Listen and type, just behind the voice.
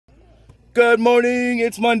Good morning,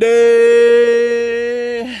 it's Monday.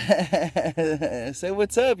 Say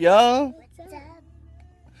what's up, y'all. What's up?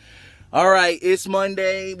 All right, it's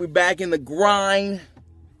Monday. We're back in the grind.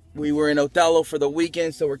 We were in Othello for the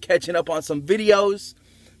weekend, so we're catching up on some videos.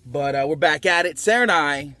 But we're back at it. Sarah and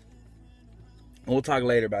I, and we'll talk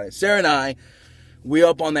later about it. Sarah and I, we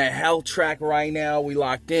up on that health track right now. We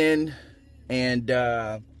locked in. And,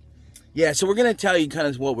 yeah, so we're going to tell you kind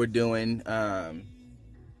of what we're doing.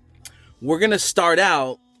 We're going to start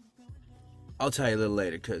out, I'll tell you a little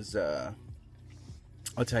later, because, I'll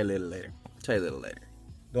tell you a little later.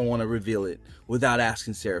 Don't want to reveal it without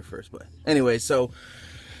asking Sarah first, but anyway, so,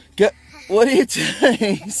 what are you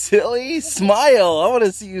doing, silly? Smile, I want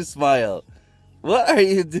to see you smile. What are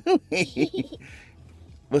you doing?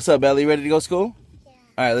 What's up, Ellie, ready to go to school? Yeah.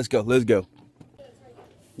 All right, let's go.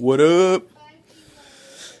 What up?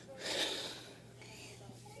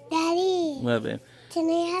 Daddy, What up, babe? can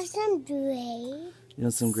I have some grapes? You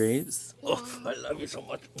want some grapes? Yeah. Oh, I love you so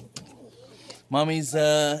much. Mommy's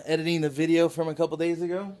editing the video from a couple days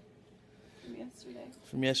ago.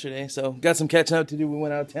 From yesterday. So, got some catching up to do. We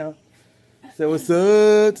went out of town. So, what's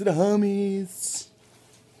up to the homies?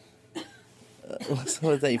 What's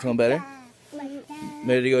that? You feeling better? Like that.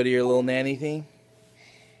 Ready to go to your little nanny thing?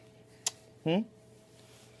 We're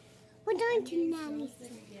going to Nanny's.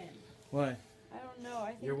 Why? I don't know.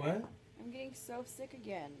 I think You're what? I'm getting so sick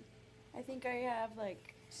again. I think I have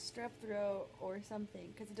like strep throat or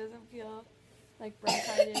something because it doesn't feel like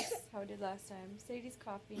bronchitis how it did last time. Sadie's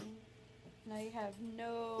coughing, and I have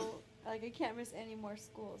I can't miss any more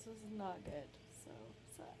school, so this is not good. So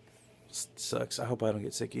sucks. Sucks. I hope I don't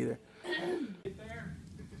get sick either. Get there?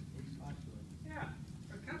 Yeah,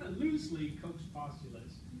 kind of loosely Koch's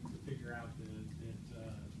postulates to figure out that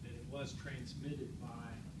it was transmitted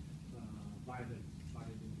by the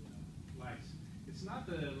lice. It's not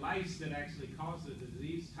the lice that actually cause the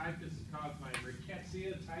disease. Typhus is caused by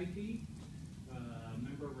Rickettsia typhi.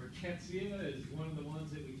 Remember, Rickettsia is one of the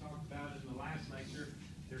ones that we talked about in the last lecture.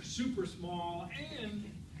 They're super small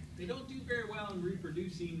and they don't do very well in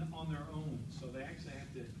reproducing on their own. So they actually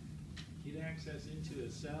have to get access into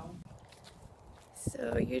a cell.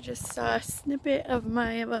 So you just saw a snippet of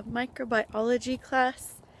my microbiology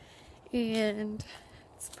class, and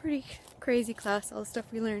it's a pretty crazy class, all the stuff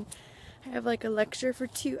we learned. I have like a lecture for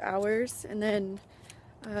 2 hours, and then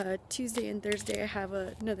Tuesday and Thursday I have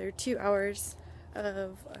another 2 hours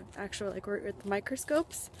of actual like work with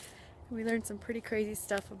microscopes. We learned some pretty crazy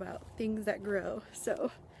stuff about things that grow.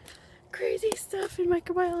 So crazy stuff in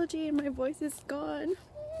microbiology, and my voice is gone.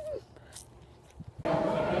 What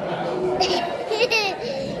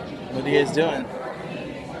are you guys doing?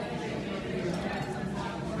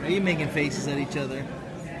 Are you making faces at each other?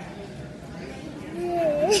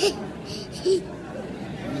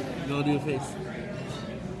 Go do a face.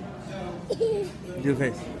 Do a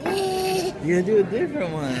face. You gotta do a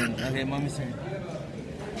different one. Okay, mommy's turn.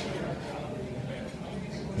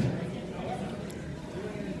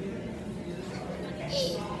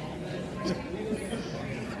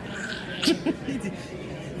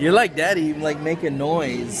 You're like daddy, you like make a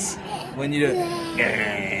noise when you do it.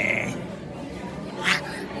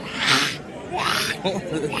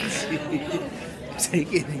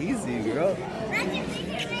 Take it easy, girl.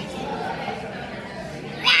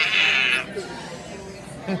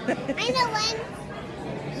 I know when.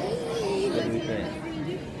 What do you think?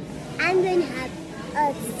 I'm going to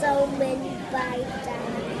have so many bites.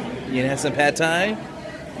 You gonna have some pad thai?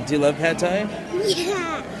 Do you love pad thai?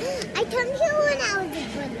 Yeah. I come here when I was a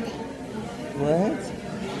birthday. What?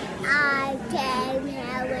 I came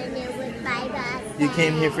here when it was my birthday. You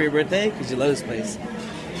came here for your birthday? Because you love this place.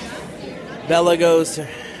 Bella goes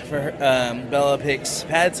for Bella picks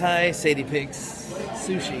pad thai, Sadie picks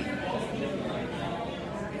sushi.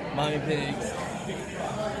 Mommy picks.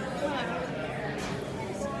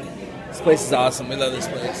 This place is awesome. We love this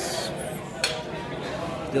place.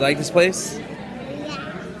 Do you like this place? Yeah.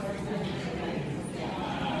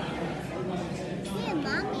 Hey,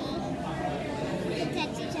 Mommy. We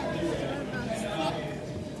touch each other because we're both sick.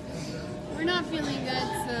 We're not feeling good,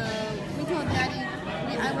 so we told Daddy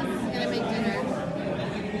I was gonna make dinner.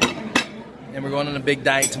 And we're going on a big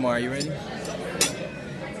diet tomorrow. You ready?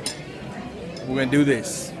 We're gonna do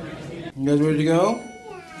this. You guys ready to go? Yeah.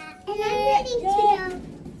 And I'm ready to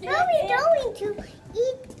we're going to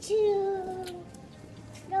eat to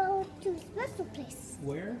go to a special place.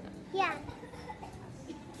 Where? Yeah.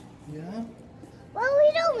 Yeah. What are we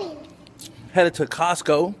doing? Headed to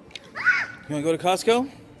Costco. You wanna go to Costco?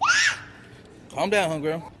 Yeah. Calm down,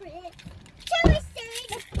 homegirl.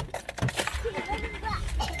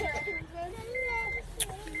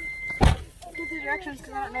 directions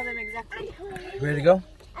because I don't know them exactly. Ready to go?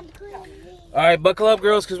 All right, buckle up,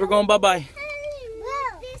 girls, because we're going bye-bye.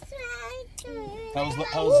 How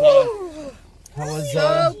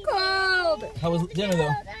was dinner,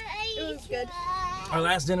 though? It was good. Our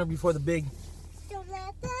last dinner before the big...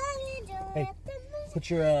 Hey, put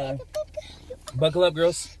your... Buckle up,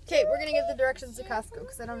 girls. Okay, we're gonna give the directions to Costco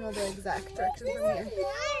because I don't know the exact directions from here.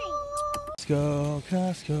 Let's go,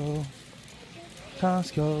 Costco.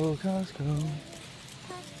 Costco, Costco.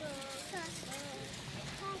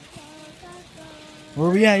 Where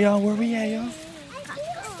we at, y'all? Where we at, y'all?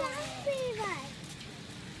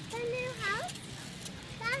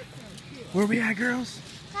 Where we at, girls?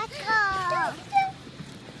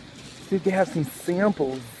 See if they have some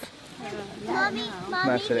samples. Mommy,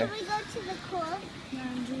 Not today. can we go to the cold?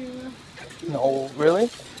 No, really?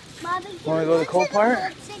 Mommy, can Wanna we go to the cold part?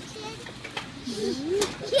 cold section?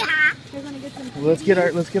 Yeah. Let's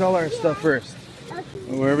get all our stuff first. Okay.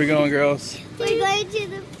 Where are we going, girls? We're going to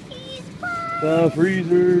the freeze part. The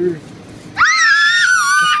freezer.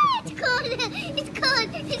 It's cold. It's cold.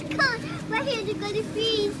 It's cold. My hands are going to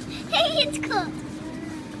freeze. Hey, it's cold.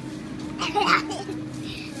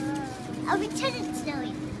 I'll pretend it's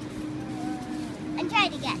snowing. I'm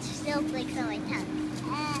trying to get snowflakes on my tongue.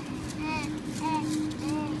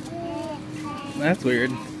 That's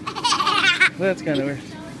weird. That's kind of weird.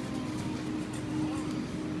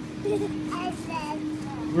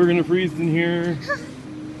 We're gonna freeze in here.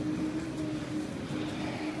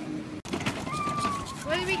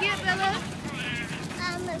 What did we get, Bella?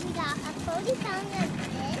 We got a 40-pound of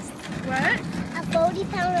this. What? A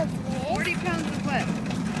 40-pound of this. 40 pounds of what?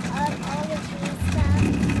 All the green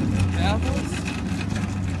stuff. Apples?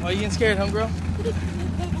 Why are you getting scared, homegirl?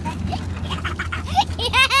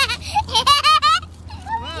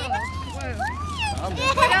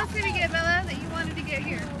 What else did we get, Bella, that you wanted to get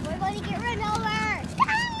here? We're going to get run over.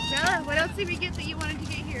 Bella, what else did we get that you wanted to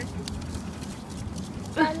get here?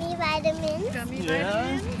 Gummy vitamins. Gummy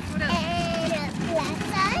Yeah. vitamins? What else? And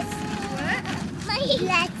lettuce. What? My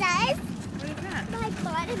lettuce. What is that? My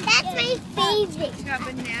bottom. That's my favorite. We got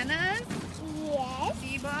bananas, Yes.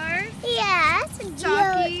 C-bars, Yes.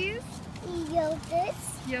 Takis, Yogurts.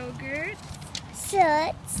 yogurt,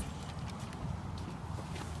 Shirts.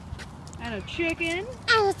 and a chicken.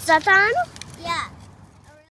 And stuff on. Yeah.